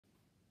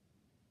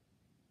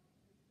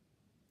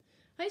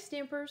Hi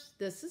Stampers,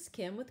 this is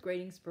Kim with Great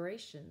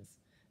Inspirations.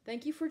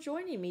 Thank you for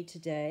joining me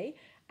today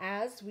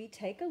as we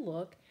take a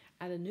look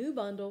at a new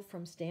bundle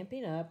from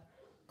Stampin' Up!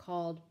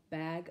 Called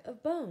Bag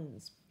of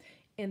Bones.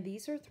 And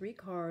these are 3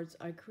 cards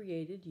I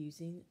created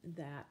using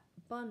that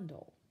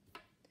bundle.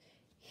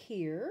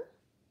 Here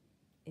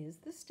is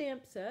the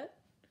stamp set,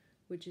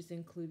 which is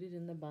included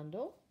in the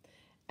bundle,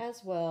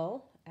 as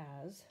well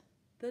as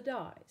the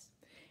dies.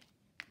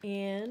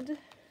 And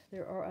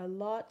there are a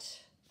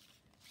lot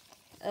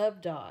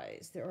of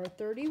dies. There are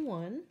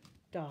 31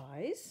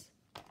 dies.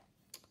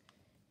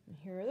 And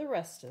here are the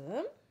rest of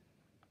them.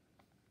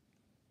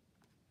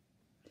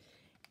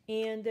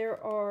 And there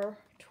are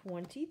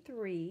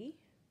 23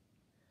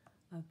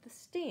 of the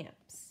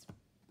stamps.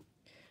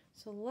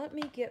 So let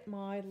me get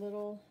my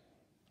little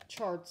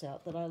charts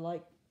out that I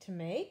like to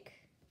make.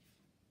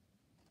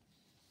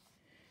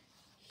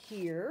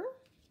 Here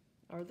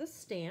are the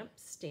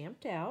stamps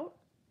stamped out.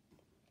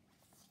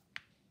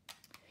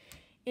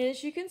 And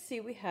as you can see,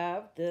 we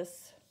have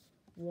this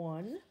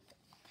one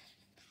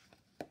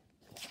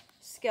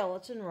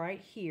skeleton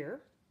right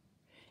here,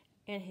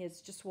 and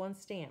it's just one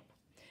stamp.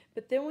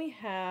 But then we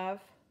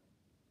have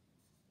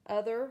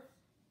other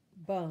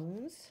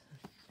bones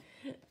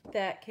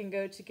that can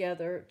go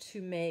together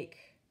to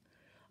make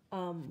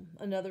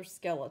another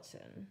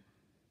skeleton.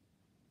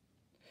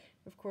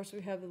 Of course,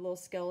 we have the little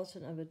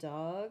skeleton of a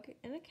dog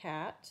and a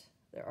cat.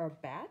 There are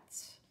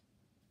bats,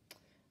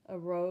 a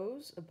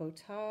rose, a bow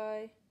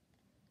tie,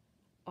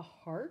 a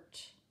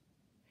heart,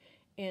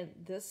 and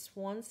this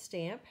one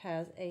stamp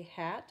has a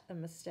hat, a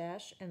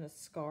mustache, and a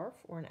scarf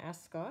or an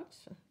ascot.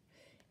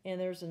 And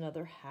there's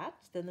another hat.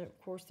 Then of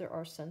course there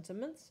are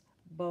sentiments: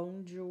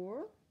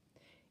 bonjour,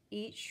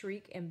 eat,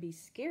 shriek, and be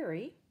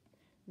scary,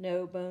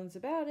 no bones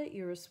about it,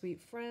 you're a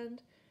sweet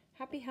friend,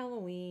 happy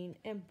Halloween,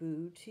 and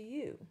boo to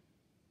you.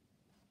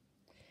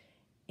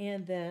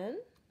 And then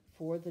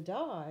for the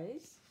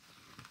dies,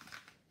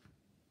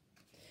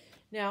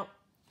 now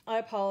I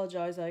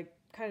apologize, I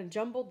kind of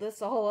jumbled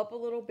this all up a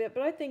little bit,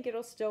 but I think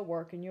it'll still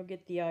work and you'll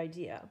get the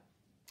idea.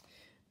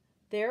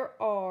 There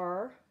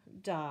are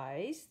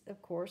dies,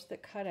 of course,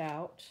 that cut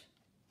out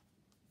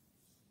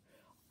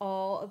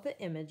all of the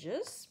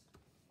images.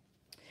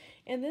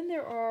 And then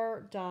there are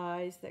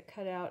dies that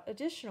cut out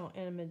additional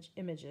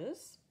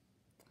images,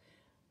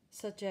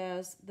 such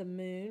as the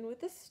moon with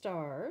the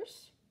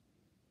stars,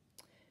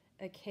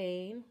 a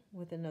cane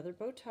with another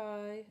bow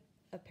tie,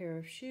 a pair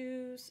of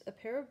shoes, a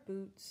pair of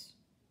boots,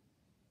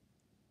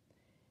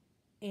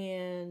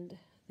 and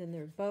then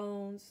there are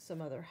bones,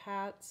 some other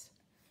hats,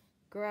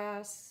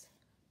 grass,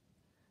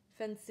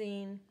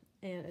 fencing,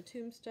 and a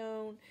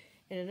tombstone,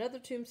 and another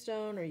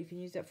tombstone, or you can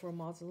use that for a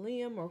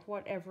mausoleum or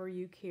whatever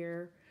you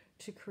care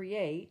to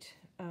create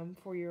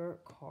for your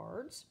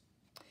cards.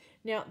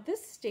 Now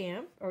this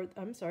stamp, or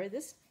I'm sorry,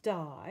 this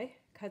die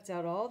cuts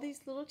out all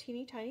these little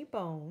teeny tiny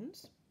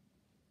bones,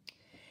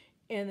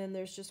 and then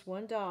there's just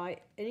one die.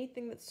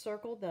 Anything that's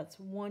circled, that's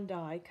one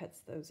die, cuts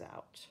those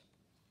out.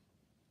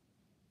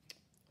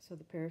 So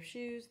the pair of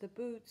shoes, the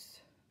boots,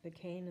 the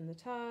cane and the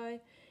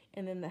tie,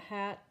 and then the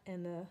hat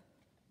and the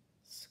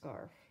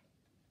scarf.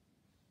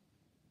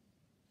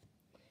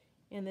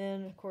 And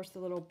then, of course, the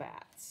little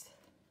bats.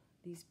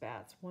 These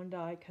bats, one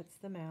die cuts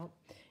them out.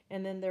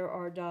 And then there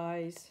are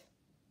dies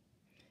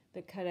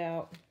that cut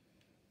out,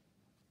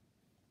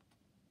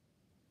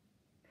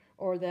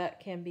 or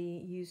that can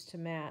be used to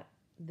mat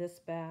this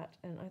bat.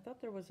 And I thought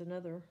there was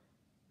another,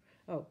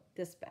 oh,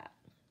 this bat.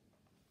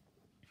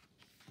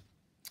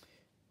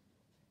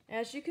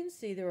 As you can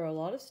see, there are a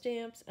lot of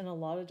stamps and a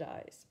lot of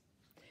dies.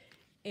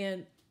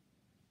 And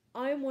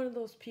I'm one of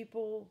those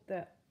people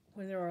that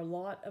when there are a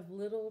lot of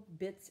little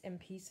bits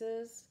and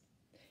pieces,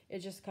 it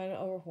just kind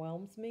of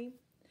overwhelms me.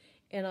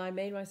 And I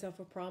made myself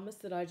a promise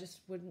that I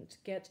just wouldn't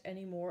get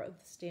any more of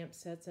the stamp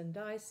sets and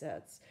die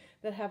sets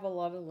that have a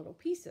lot of little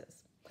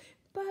pieces.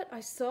 But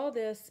I saw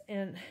this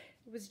and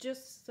it was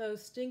just so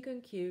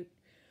stinking cute,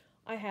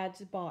 I had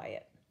to buy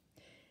it.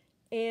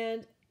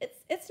 And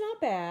it's not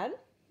bad.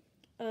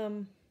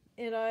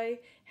 And I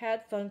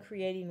had fun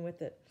creating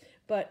with it.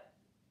 But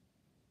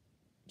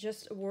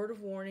just a word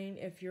of warning,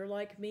 if you're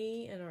like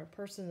me and are a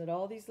person that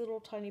all these little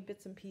tiny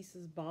bits and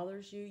pieces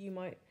bothers you, you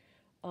might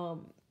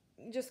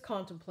just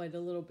contemplate a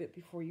little bit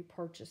before you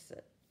purchase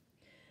it.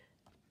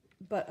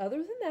 But other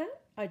than that,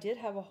 I did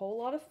have a whole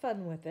lot of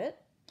fun with it.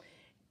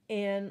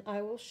 And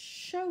I will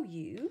show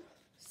you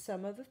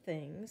some of the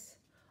things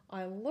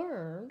I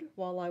learned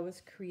while I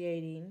was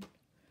creating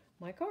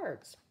my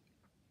cards.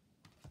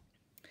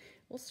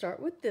 We'll start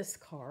with this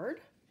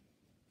card.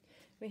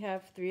 We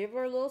have 3 of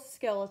our little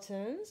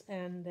skeletons,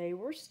 and they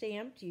were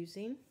stamped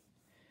using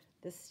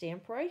this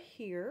stamp right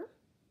here.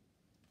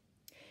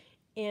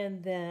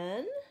 And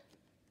then,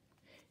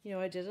 you know,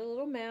 I did a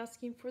little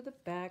masking for the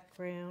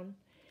background,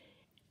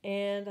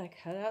 and I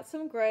cut out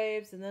some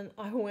graves, and then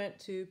I went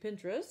to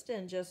Pinterest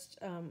and just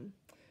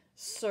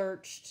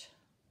searched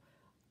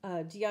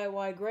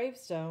DIY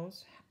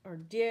gravestones, or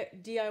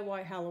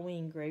DIY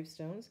Halloween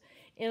gravestones.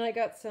 And I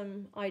got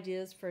some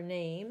ideas for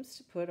names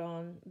to put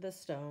on the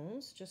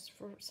stones just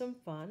for some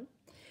fun.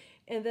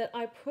 And then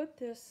I put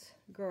this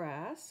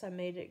grass, I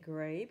made it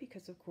gray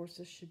because of course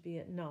this should be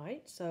at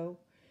night, so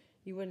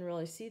you wouldn't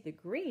really see the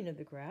green of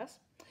the grass.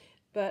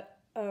 But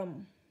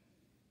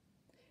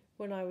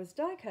when I was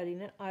die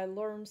cutting it, I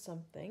learned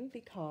something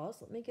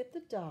because, let me get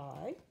the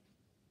die.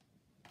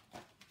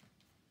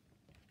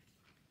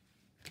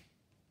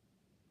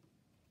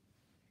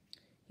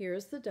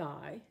 Here's the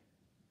die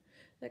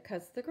that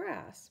cuts the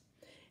grass.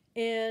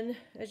 And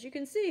as you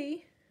can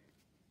see,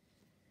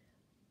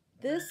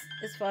 this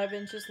is 5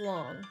 inches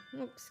long.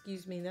 Oh,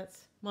 excuse me,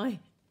 that's my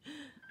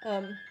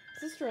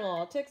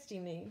sister-in-law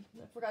texting me.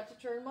 I forgot to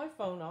turn my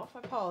phone off. I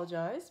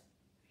apologize.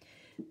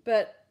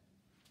 But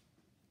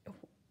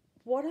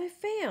what I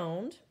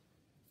found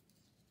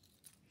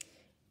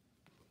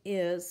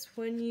is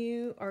when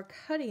you are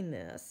cutting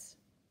this,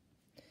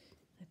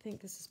 I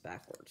think this is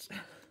backwards.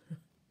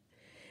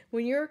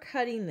 When you're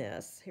cutting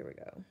this, here we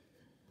go.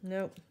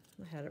 Nope,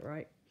 I had it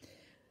right.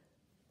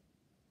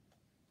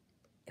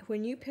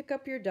 When you pick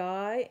up your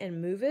die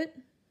and move it,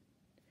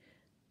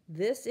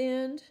 this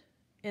end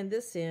and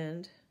this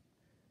end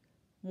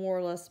more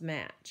or less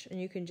match. And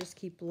you can just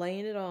keep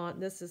laying it on.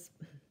 This is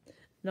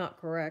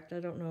not correct. I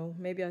don't know.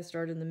 Maybe I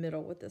started in the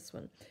middle with this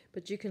one.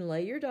 But you can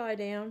lay your die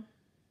down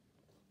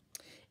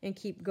and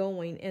keep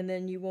going, and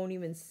then you won't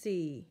even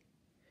see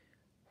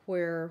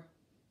where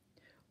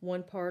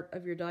one part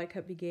of your die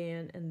cut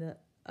began and the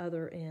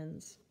other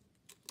ends.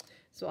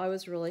 So I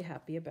was really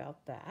happy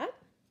about that.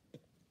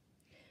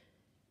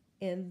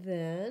 And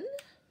then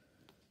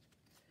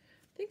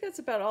I think that's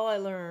about all I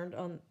learned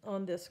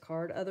on this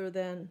card, other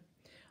than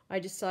I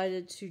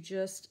decided to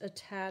just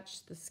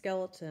attach the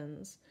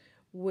skeletons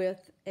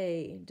with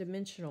a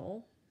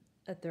dimensional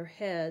at their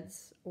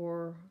heads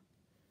or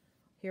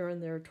here in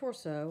their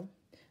torso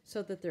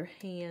so that their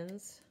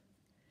hands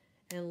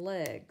and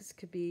legs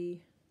could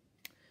be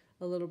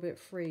a little bit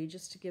free,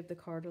 just to give the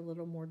card a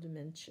little more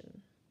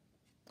dimension.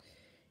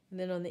 And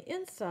then on the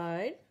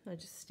inside, I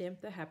just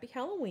stamped the Happy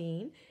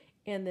Halloween.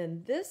 And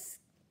then this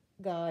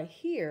guy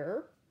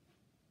here,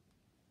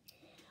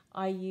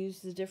 I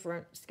used the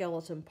different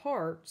skeleton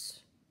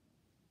parts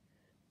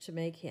to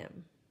make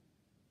him.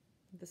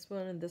 This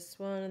one and this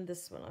one and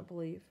this one, I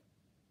believe.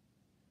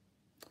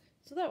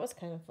 So that was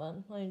kind of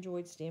fun. I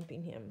enjoyed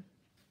stamping him.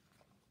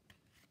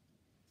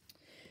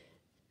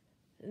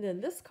 And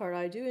then this card,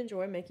 I do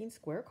enjoy making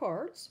square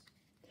cards.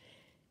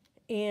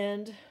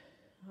 And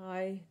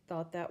I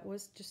thought that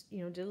was just,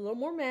 you know, did a little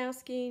more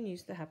masking,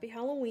 used the Happy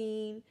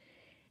Halloween,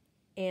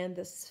 and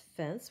this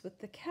fence with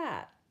the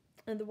cat.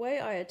 And the way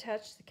I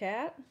attached the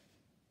cat,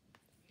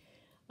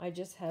 I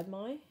just had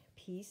my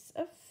piece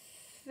of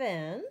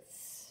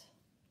fence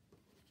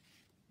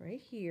right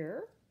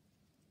here.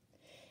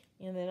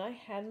 And then I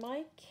had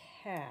my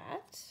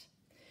cat.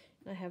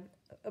 And I have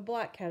a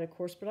black cat, of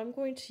course, but I'm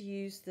going to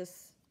use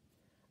this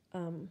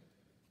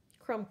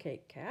crumb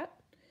cake cat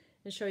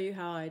and show you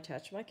how I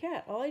attach my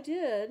cat. All I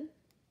did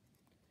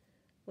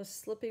was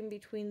slipping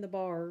between the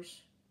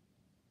bars,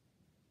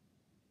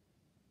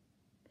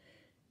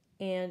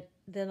 and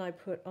then I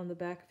put on the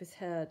back of his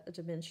head a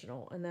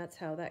dimensional, and that's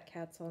how that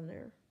cat's on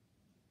there.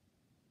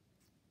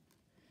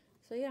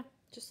 So yeah,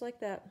 just like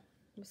that.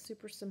 It was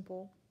super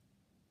simple.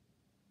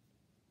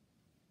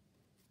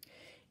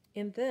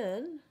 And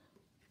then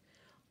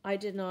I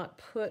did not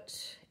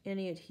put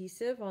any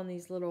adhesive on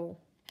these little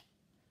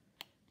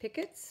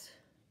pickets,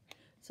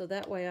 so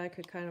that way I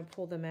could kind of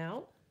pull them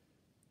out,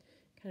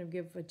 kind of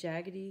give a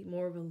jaggedy,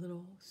 more of a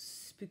little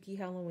spooky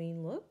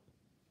Halloween look.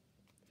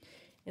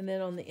 And then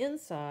on the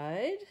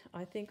inside,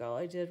 I think all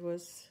I did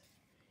was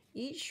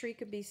each shriek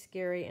could be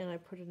scary, and I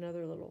put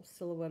another little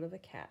silhouette of a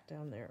cat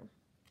down there.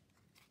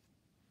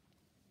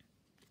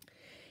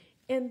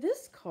 And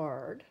this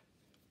card,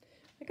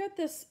 I got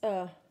this,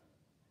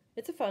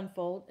 it's a fun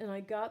fold, and I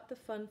got the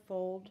fun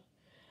fold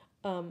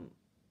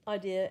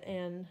idea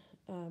and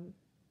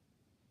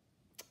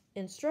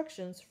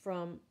instructions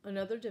from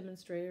another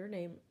demonstrator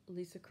named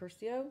Lisa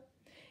Curcio.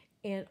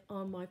 And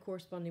on my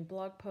corresponding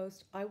blog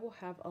post, I will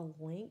have a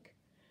link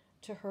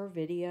to her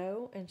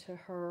video and to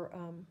her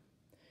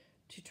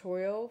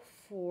tutorial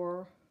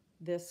for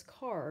this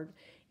card.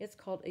 It's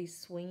called a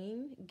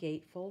swinging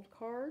gatefold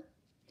card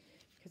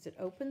because it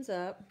opens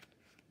up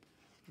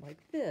like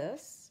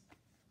this,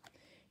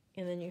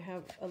 and then you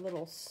have a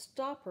little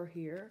stopper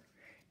here,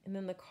 and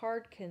then the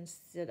card can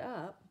sit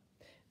up,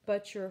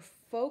 but your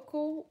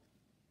focal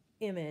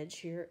image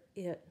here,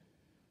 it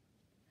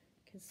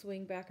can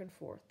swing back and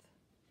forth.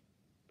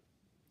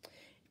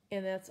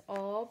 And that's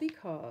all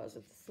because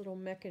of this little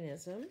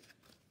mechanism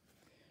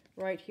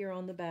right here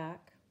on the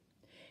back.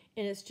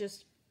 And it's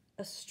just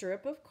a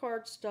strip of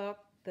cardstock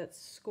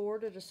that's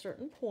scored at a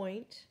certain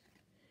point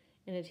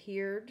and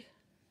adhered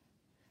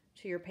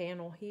to your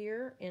panel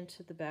here and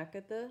to the back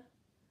of the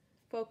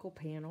focal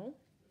panel.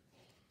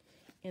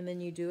 And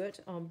then you do it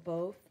on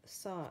both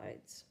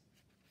sides.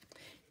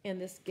 And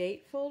this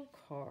gatefold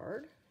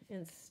card,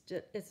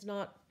 it's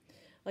not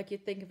like you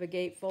think of a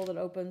gatefold that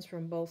opens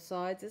from both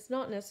sides. It's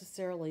not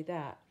necessarily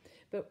that,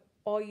 but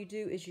all you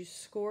do is you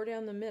score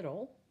down the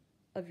middle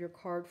of your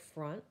card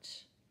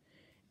front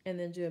and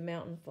then do a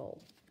mountain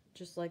fold,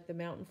 just like the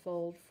mountain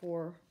fold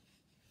for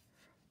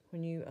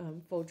when you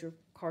fold your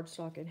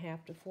cardstock in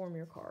half to form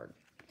your card.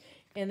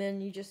 And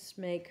then you just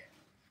make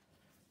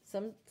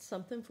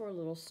something for a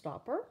little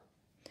stopper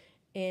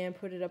and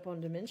put it up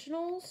on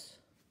dimensionals.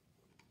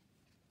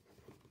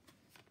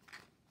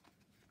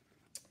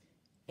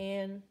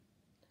 And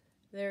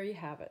there you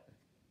have it.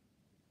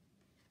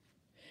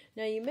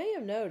 Now you may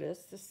have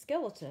noticed the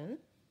skeleton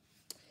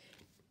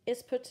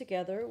is put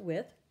together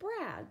with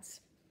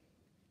brads.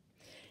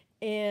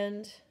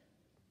 And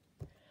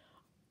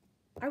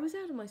I was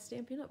out of my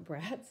Stampin' Up!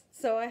 Brads,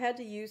 so I had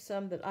to use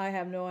some that I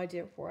have no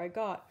idea where I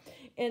got.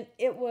 And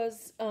it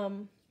was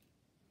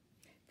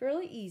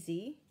fairly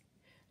easy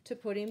to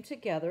put him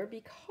together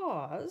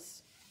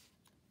because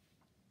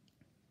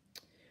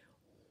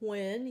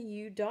when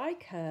you die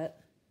cut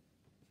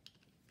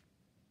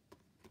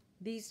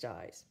these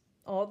dies,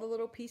 all the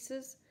little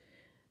pieces,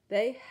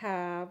 they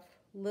have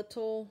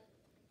little,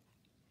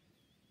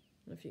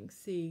 I don't know if you can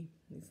see,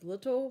 these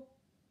little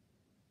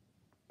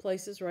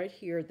places right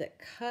here that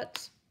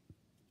cut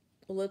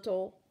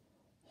little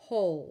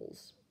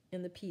holes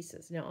in the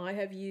pieces. Now I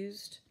have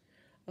used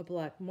a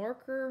black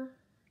marker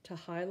to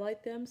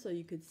highlight them so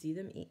you could see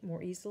them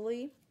more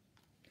easily.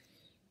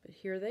 But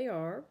here they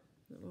are.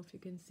 I don't know if you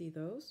can see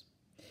those.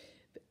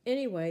 But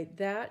anyway,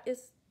 that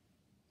is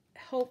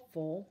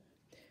helpful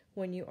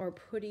when you are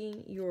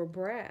putting your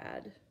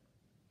brad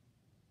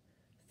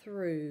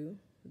through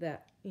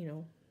that,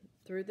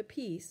 through the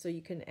piece so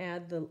you can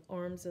add the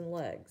arms and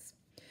legs.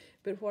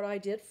 But what I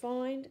did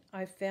find,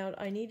 I found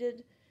I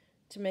needed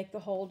to make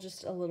the hole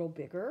just a little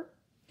bigger.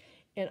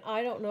 And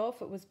I don't know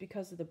if it was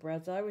because of the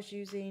brads I was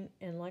using.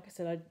 And like I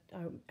said,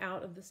 I'm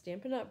out of the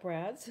Stampin' Up!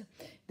 Brads.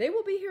 They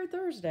will be here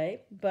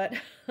Thursday, but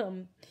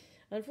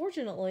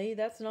unfortunately,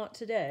 that's not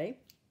today.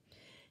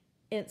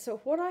 And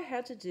so what I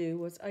had to do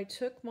was I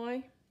took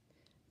my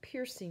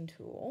piercing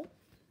tool,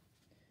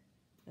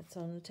 that's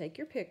on the Take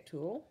Your Pick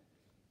tool,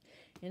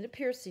 and a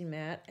piercing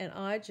mat, and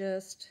I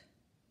just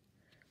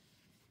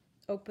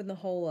opened the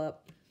hole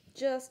up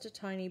just a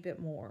tiny bit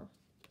more.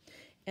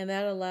 And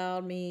that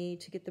allowed me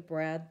to get the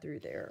brad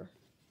through there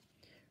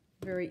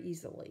very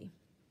easily.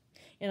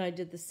 And I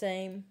did the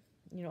same,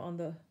 on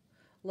the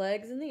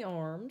legs and the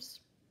arms.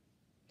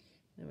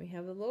 And we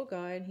have the little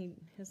guy, and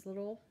his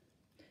little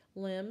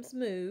limbs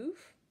move,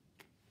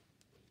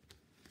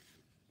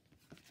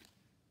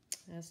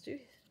 as do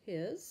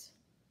his.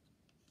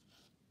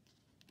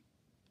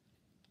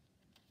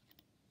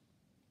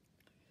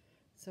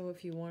 So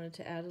if you wanted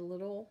to add a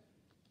little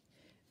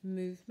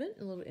movement,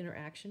 a little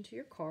interaction to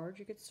your card,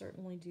 you could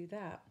certainly do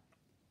that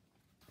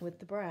with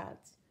the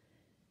brads.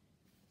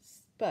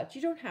 But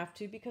you don't have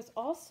to, because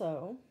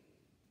also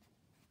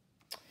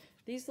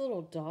these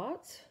little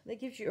dots, they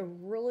give you a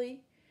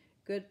really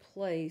good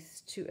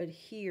place to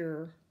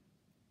adhere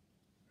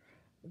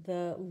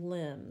the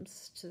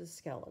limbs to the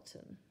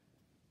skeleton.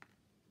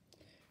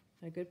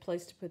 A good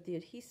place to put the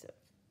adhesive.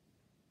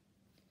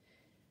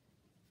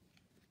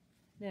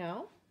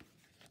 Now,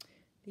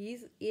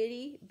 these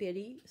itty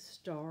bitty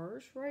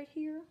stars right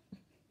here,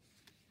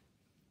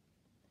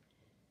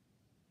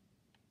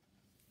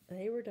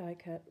 they were die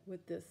cut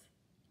with this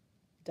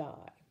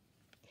die.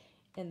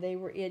 And they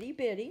were itty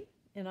bitty,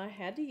 and I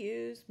had to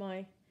use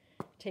my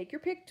Take Your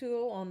Pick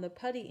tool on the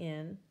putty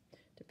end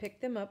to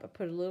pick them up. I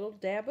put a little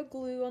dab of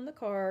glue on the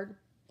card,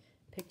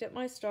 picked up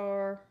my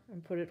star,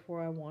 and put it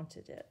where I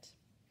wanted it.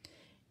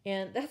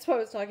 And that's why I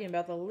was talking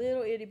about the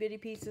little itty bitty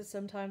pieces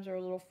sometimes are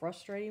a little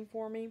frustrating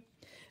for me.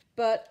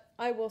 But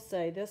I will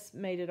say this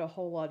made it a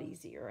whole lot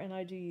easier, and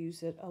I do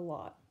use it a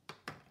lot.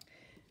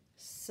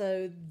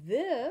 So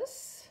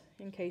this,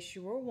 in case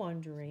you were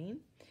wondering,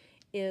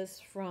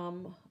 is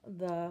from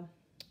the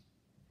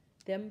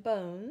Them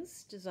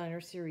Bones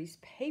Designer Series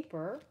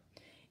paper.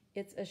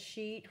 It's a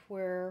sheet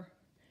where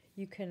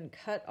you can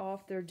cut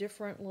off their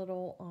different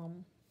little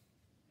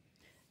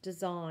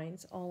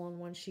designs all on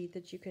one sheet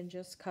that you can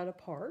just cut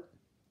apart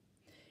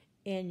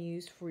and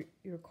use for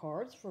your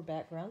cards, for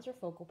backgrounds or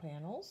focal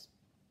panels.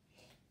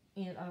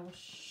 And I will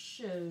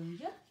show you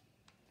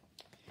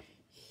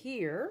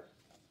here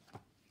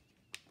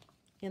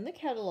in the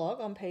catalog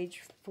on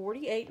page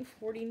 48 and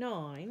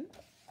 49.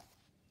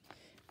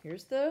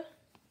 Here's the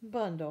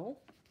bundle,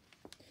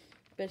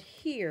 but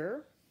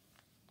here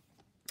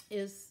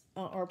is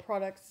our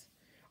products,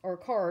 or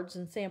cards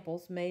and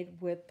samples made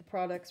with the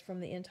products from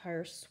the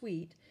entire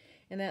suite.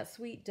 And that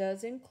suite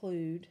does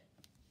include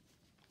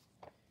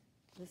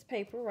this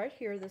paper right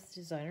here, this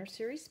Designer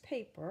Series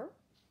paper.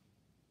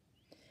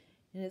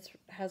 And it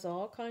has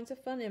all kinds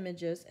of fun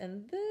images.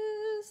 And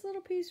this little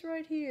piece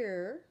right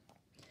here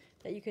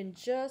that you can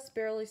just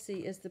barely see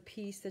is the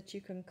piece that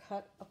you can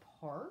cut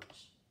apart.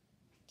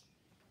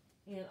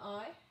 And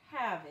I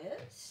have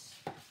it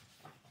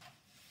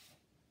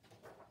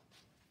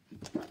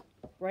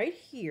right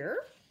here.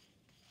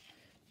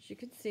 As you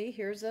can see,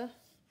 here's a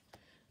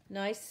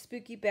Nice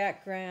spooky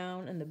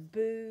background, and the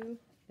boo.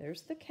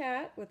 There's the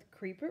cat with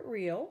Creep It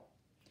Real.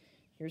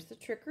 Here's the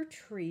trick or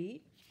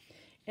treat.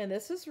 And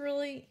this is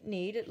really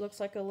neat. It looks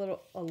like a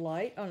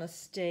light on a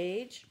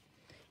stage.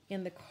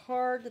 And the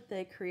card that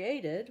they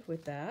created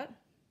with that,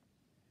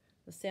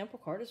 the sample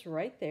card, is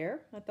right there.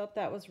 I thought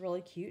that was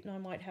really cute, and I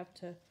might have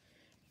to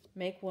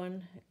make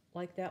one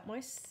like that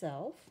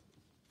myself.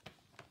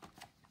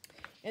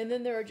 And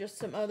then there are just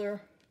some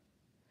other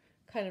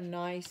kind of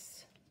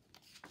nice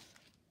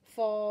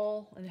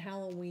fall and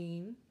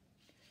Halloween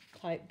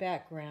type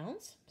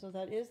backgrounds. So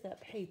that is that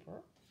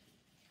paper,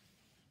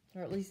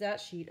 or at least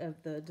that sheet of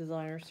the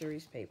Designer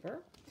Series paper.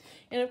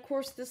 And of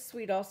course this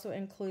suite also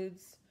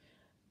includes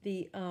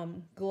the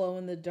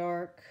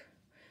glow-in-the-dark.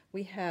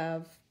 We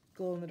have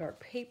glow-in-the-dark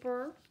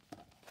paper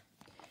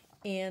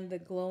and the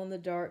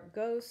glow-in-the-dark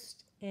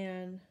ghost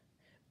and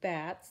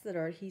bats that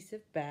are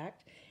adhesive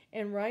backed.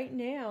 And right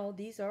now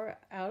these are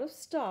out of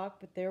stock,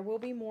 but there will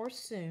be more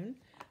soon.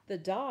 The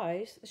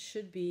dies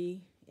should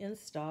be in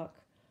stock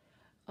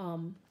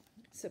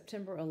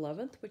September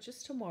 11th, which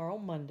is tomorrow,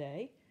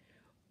 Monday,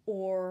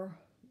 or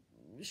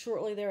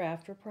shortly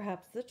thereafter,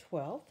 perhaps the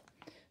 12th.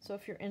 So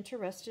if you're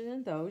interested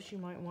in those, you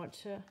might want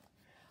to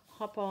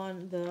hop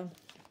on the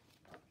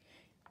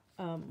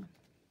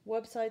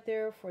website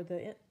there for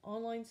the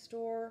online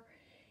store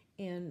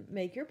and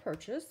make your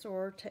purchase,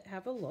 or to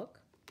have a look.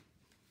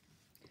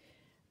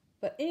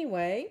 But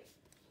anyway,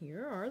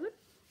 here are the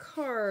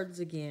cards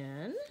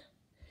again.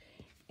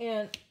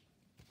 And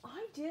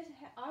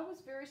I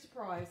was very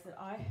surprised that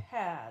I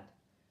had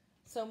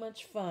so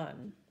much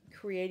fun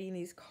creating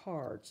these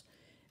cards,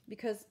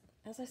 because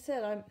as I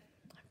said, I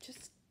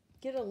just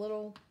get a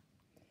little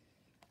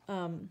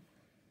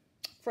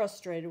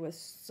frustrated with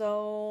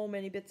so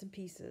many bits and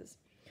pieces.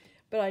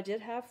 But I did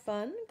have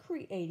fun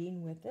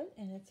creating with it,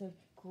 and it's a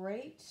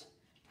great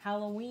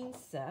Halloween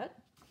set.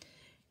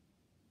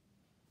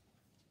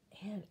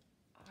 And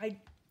I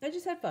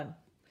just had fun.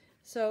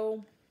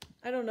 So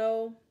I don't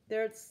know,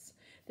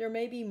 there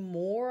may be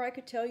more I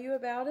could tell you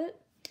about it,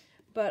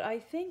 but I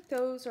think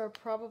those are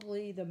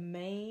probably the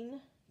main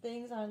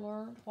things I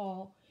learned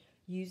while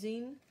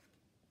using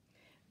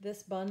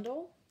this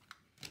bundle.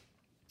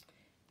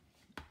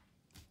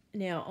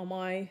 Now on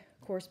my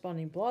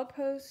corresponding blog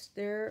post,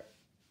 there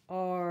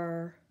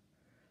are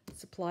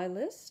supply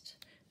list,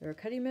 there are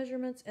cutting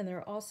measurements, and there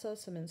are also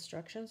some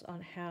instructions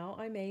on how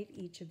I made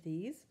each of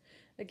these.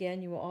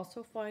 Again, you will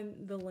also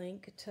find the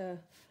link to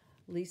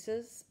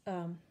Lisa's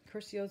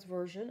Cursio's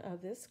version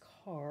of this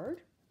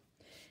card.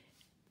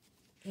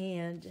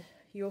 And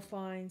you'll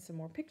find some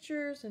more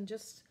pictures and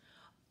just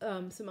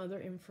some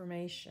other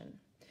information.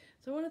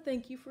 So I want to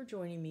thank you for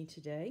joining me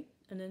today.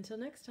 And until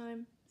next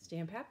time,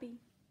 stamp happy.